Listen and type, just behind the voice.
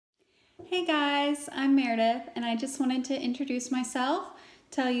Hey guys, I'm Meredith and I just wanted to introduce myself,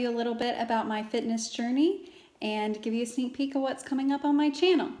 tell you a little bit about my fitness journey, and give you a sneak peek of what's coming up on my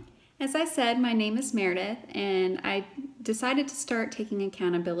channel. As I said, my name is Meredith and I decided to start taking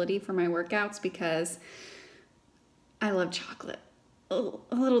accountability for my workouts because I love chocolate a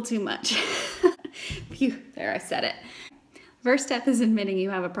little too much. Phew, there I said it. First step is admitting you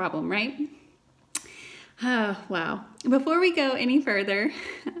have a problem, right? Oh, wow. Before we go any further,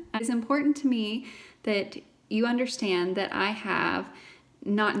 it's important to me that you understand that I have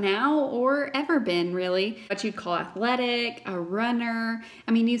not now or ever been really what you'd call athletic, a runner.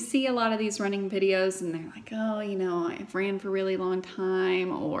 I mean, you see a lot of these running videos and they're like, oh, you know, I've ran for a really long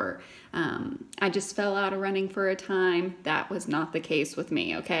time, or I just fell out of running for a time. That was not the case with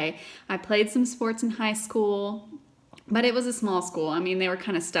me, okay? I played some sports in high school, but it was a small school. I mean, they were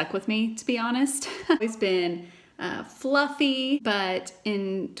kind of stuck with me, to be honest. I've always been fluffy, but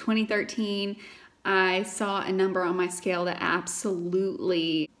in 2013, I saw a number on my scale that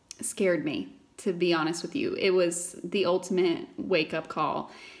absolutely scared me, to be honest with you. It was the ultimate wake-up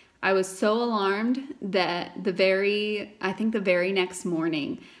call. I was so alarmed that I think the very next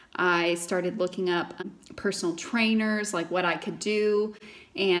morning, I started looking up personal trainers, like what I could do.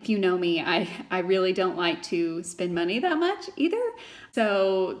 And if you know me, I really don't like to spend money that much either.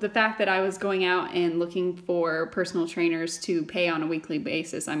 So the fact that I was going out and looking for personal trainers to pay on a weekly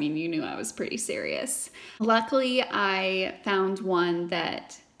basis, I mean, you knew I was pretty serious. Luckily, I found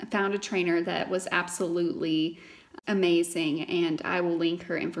a trainer that was absolutely amazing, and I will link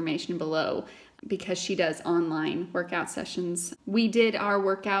her information below because she does online workout sessions. We did our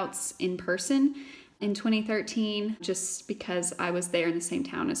workouts in person in 2013 just because I was there in the same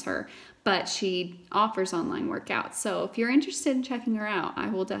town as her, but she offers online workouts. So if you're interested in checking her out, I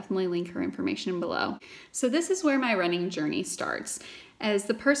will definitely link her information below. So this is where my running journey starts. As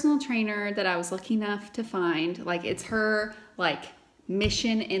the personal trainer that I was lucky enough to find, like, it's her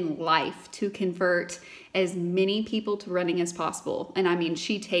mission in life to convert as many people to running as possible. And I mean,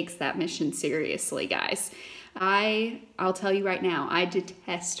 she takes that mission seriously, guys. I'll tell you right now, I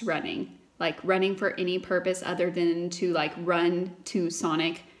detest running. Like running for any purpose other than to run to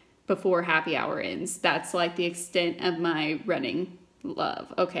Sonic before happy hour ends. That's like the extent of my running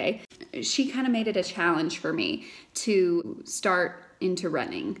love, okay? She kind of made it a challenge for me to start into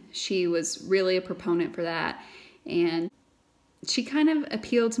running. She was really a proponent for that, and she kind of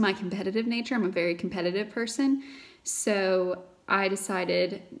appealed to my competitive nature. I'm a very competitive person, so I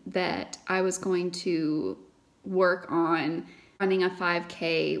decided that I was going to work on running a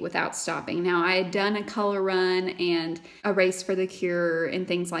 5K without stopping. Now, I had done a color run and a race for the cure and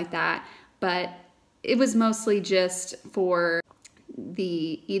things like that, but it was mostly just for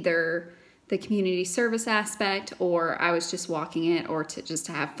either the community service aspect, or I was just walking it, or just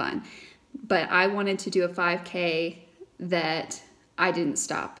to have fun. But I wanted to do a 5K that I didn't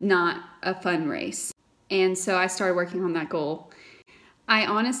stop, not a fun race. And so I started working on that goal. I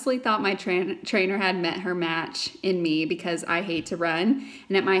honestly thought my trainer had met her match in me because I hate to run.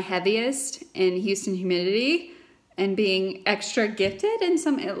 And at my heaviest in Houston humidity and being extra gifted in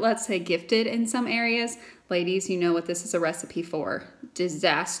let's say gifted in some areas, ladies, you know what this is a recipe for.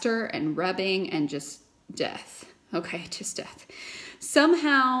 Disaster and rubbing and just death. Okay, just death.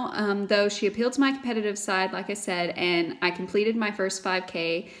 Somehow, though, she appealed to my competitive side, like I said, and I completed my first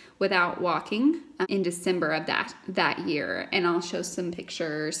 5K without walking in December of that year. And I'll show some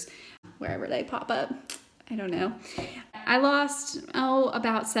pictures wherever they pop up. I don't know. I lost,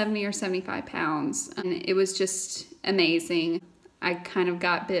 about 70 or 75 pounds. And it was just amazing. I kind of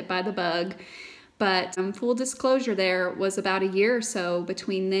got bit by the bug. But full disclosure, there was about a year or so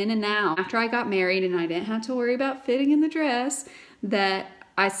between then and now, after I got married and I didn't have to worry about fitting in the dress, that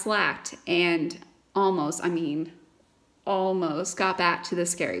I slacked and almost got back to the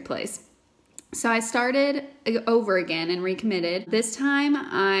scary place. So I started over again and recommitted. This time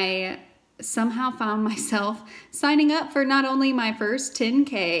I somehow found myself signing up for not only my first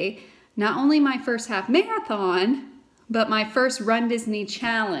 10K, not only my first half marathon, but my first Run Disney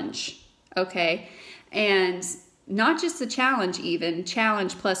challenge, okay? And not just the challenge even,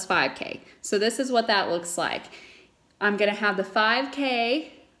 challenge plus 5K. So this is what that looks like. I'm gonna have the 5K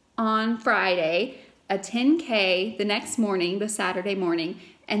on Friday, a 10K the next morning, the Saturday morning,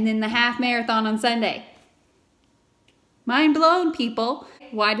 and then the half marathon on Sunday. Mind blown, people.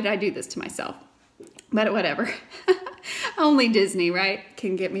 Why did I do this to myself? But whatever. Only Disney, right,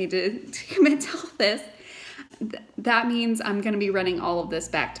 can get me to commit to all this. That means I'm gonna be running all of this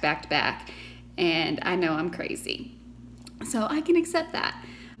back to back to back, and I know I'm crazy. So I can accept that.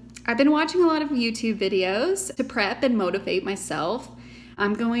 I've been watching a lot of YouTube videos to prep and motivate myself.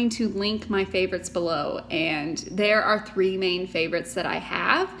 I'm going to link my favorites below, and there are 3 main favorites that I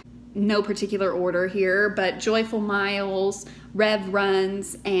have. No particular order here, but Joyful Miles,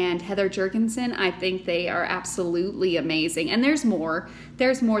 RezRuns, and Heather Jergensen, I think they are absolutely amazing. And there's more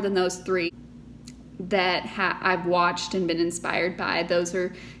than those 3 that I've watched and been inspired by. Those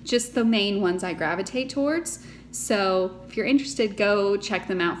are just the main ones I gravitate towards. So if you're interested, go check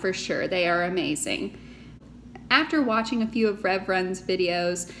them out for sure. They are amazing. After watching a few of RezRuns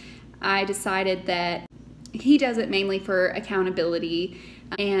videos, I decided that he does it mainly for accountability,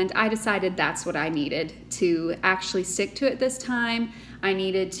 and I decided that's what I needed to actually stick to it this time. I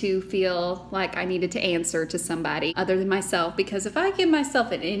needed to feel like I needed to answer to somebody other than myself, because if I give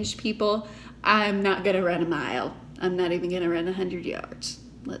myself an inch, people, I'm not gonna run a mile. I'm not even gonna run 100 yards.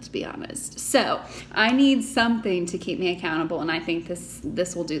 Let's be honest. So I need something to keep me accountable, and I think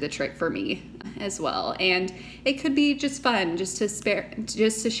this will do the trick for me as well. And it could be just fun, just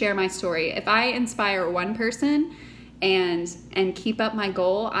to share my story. If I inspire one person and keep up my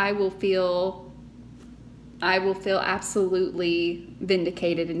goal, I will feel absolutely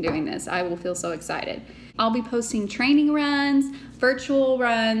vindicated in doing this. I will feel so excited. I'll be posting training runs, virtual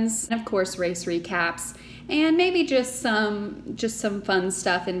runs, and of course race recaps, and maybe just some fun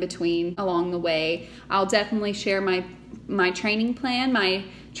stuff in between along the way. I'll definitely share my training plan. My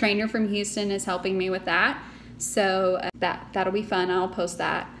trainer from Houston is helping me with that, so that'll be fun. I'll post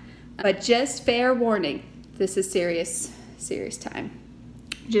that. But just fair warning, this is serious time.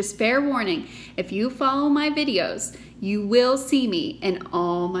 Just fair warning, if you follow my videos, you will see me in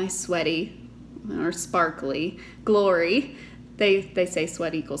all my sweaty or sparkly glory. They say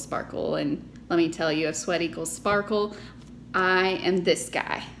sweat equals sparkle, and let me tell you, if sweat equals sparkle, I am this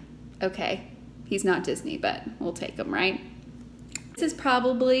guy. Okay, he's not Disney, but we'll take him, right? This is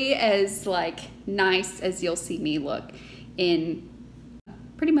probably as like nice as you'll see me look in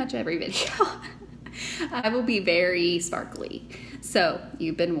pretty much every video. I will be very sparkly, so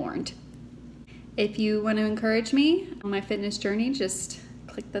you've been warned. If you want to encourage me on my fitness journey, just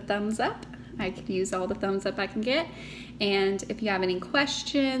click the thumbs up. I could use all the thumbs up I can get. And if you have any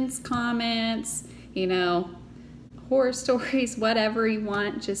questions, comments, you know, horror stories, whatever you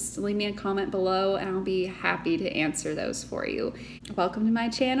want, just leave me a comment below and I'll be happy to answer those for you. Welcome to my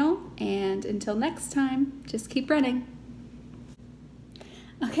channel, and until next time, just keep running.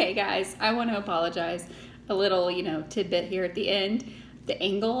 Okay guys, I want to apologize. A little, you know, tidbit here at the end. The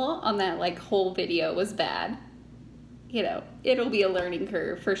angle on that like whole video was bad. You know, it'll be a learning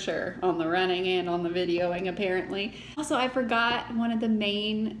curve for sure on the running and on the videoing apparently. Also, I forgot one of the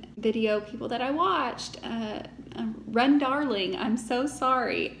main video people that I watched, RunDarling. I'm so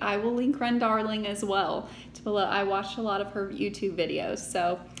sorry. I will link RunDarling as well to below. I watched a lot of her YouTube videos,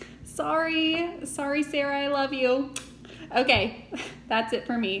 so sorry Sarah, I love you. Okay, that's it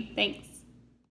for me. Thanks.